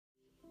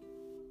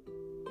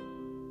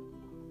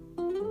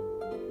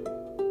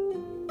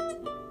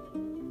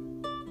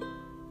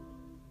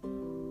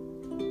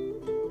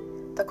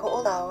The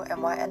Ko'olau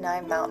and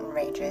Waianae mountain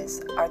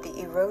ranges are the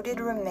eroded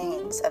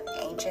remains of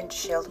ancient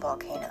shield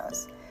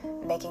volcanoes,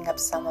 making up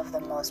some of the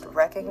most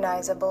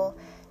recognizable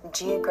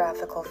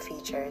geographical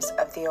features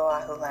of the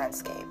Oahu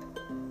landscape.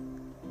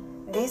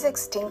 These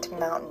extinct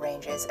mountain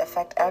ranges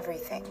affect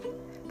everything,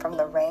 from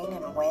the rain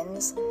and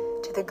winds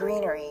to the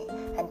greenery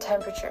and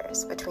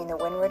temperatures between the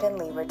windward and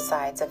leeward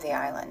sides of the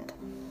island.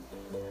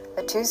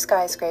 The two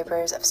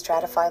skyscrapers of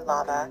stratified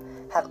lava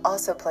have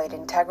also played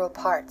integral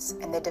parts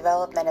in the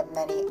development of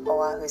many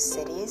Oahu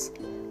cities,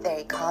 their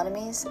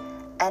economies,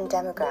 and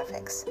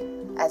demographics,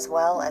 as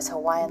well as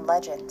Hawaiian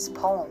legends,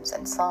 poems,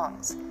 and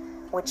songs,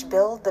 which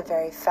build the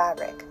very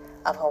fabric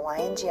of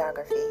Hawaiian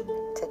geography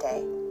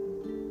today.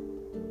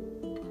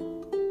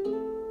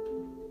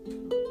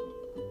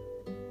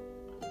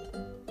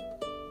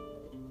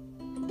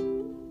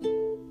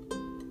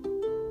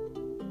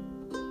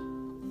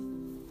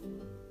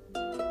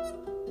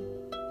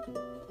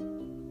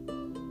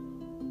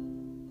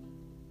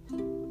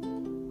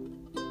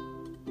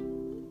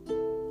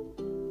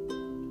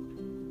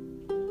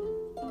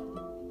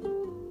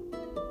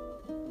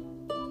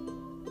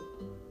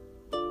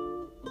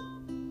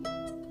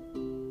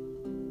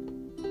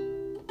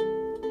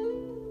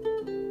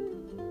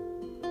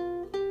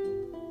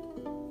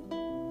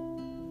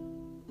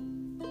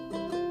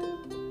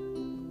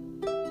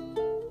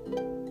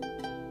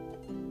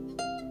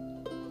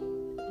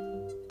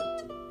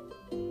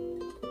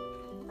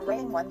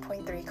 Range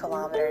 1.3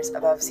 kilometers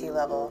above sea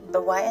level,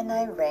 the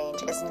Waianae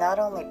Range is not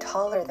only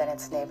taller than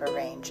its neighbor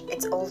range,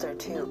 it's older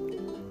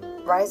too.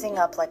 Rising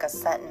up like a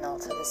sentinel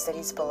to the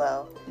cities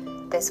below,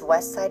 this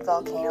west side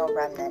volcano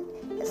remnant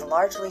is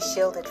largely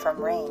shielded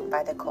from rain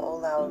by the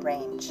Ko'olau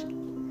Range.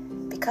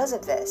 Because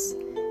of this,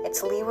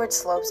 its leeward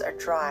slopes are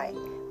dry,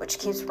 which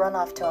keeps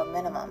runoff to a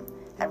minimum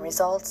and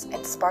results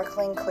in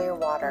sparkling clear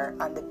water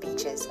on the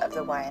beaches of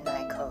the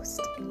Waianae coast.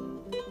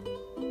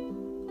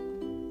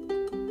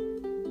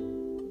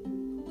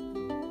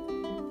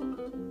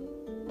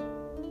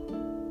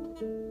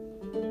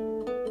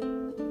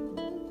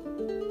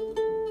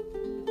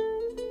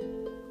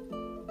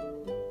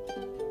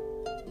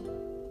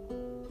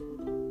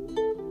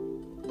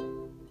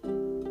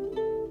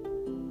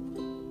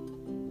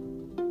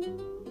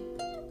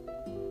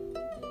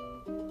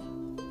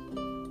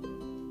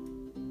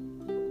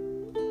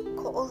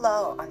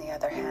 Ko'olau, on the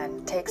other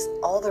hand, takes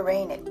all the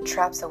rain it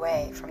traps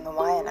away from the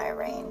Waianae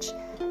Range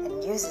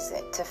and uses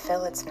it to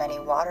fill its many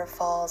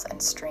waterfalls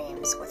and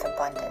streams with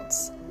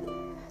abundance.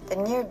 The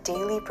near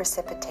daily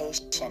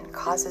precipitation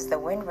causes the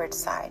windward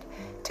side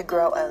to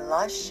grow a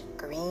lush,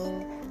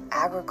 green,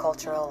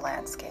 agricultural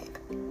landscape.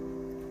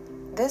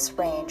 This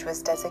range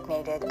was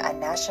designated a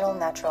National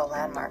Natural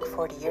Landmark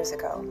 40 years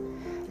ago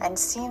and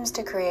seems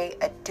to create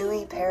a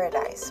dewy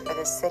paradise for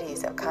the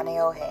cities of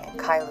Kaneohe and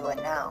Kailua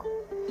now.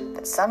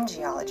 But some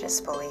geologists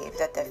believe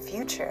that the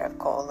future of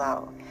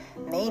Ko'olau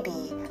may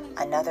be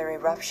another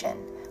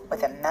eruption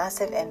with a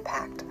massive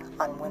impact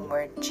on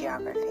windward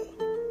geography.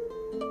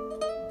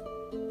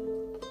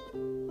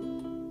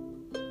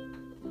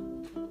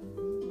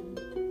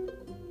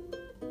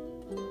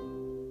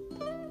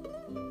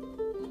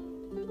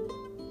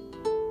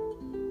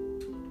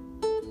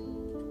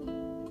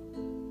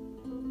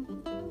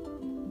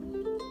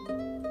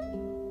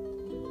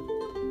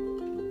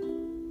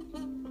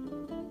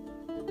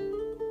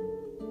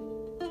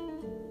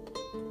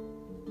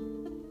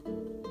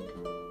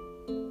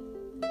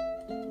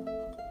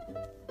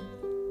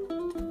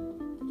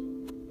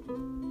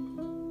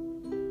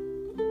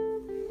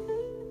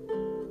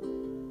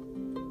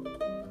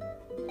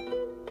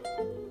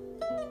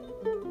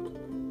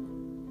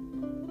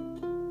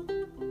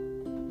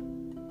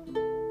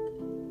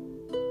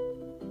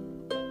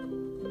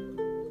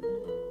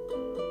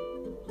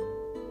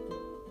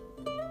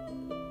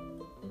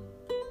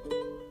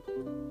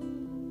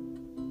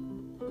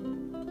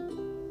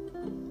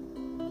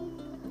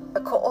 The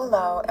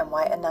Ko'olau and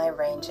Waianae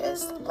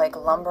ranges, like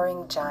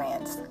lumbering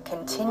giants,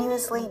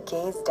 continuously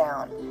gaze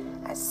down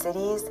as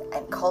cities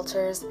and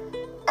cultures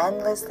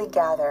endlessly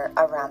gather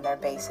around their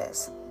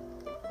bases.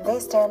 They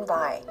stand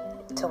by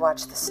to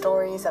watch the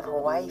stories of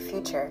Hawaii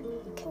future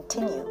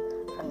continue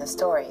from the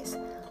stories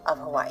of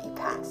Hawaii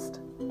past.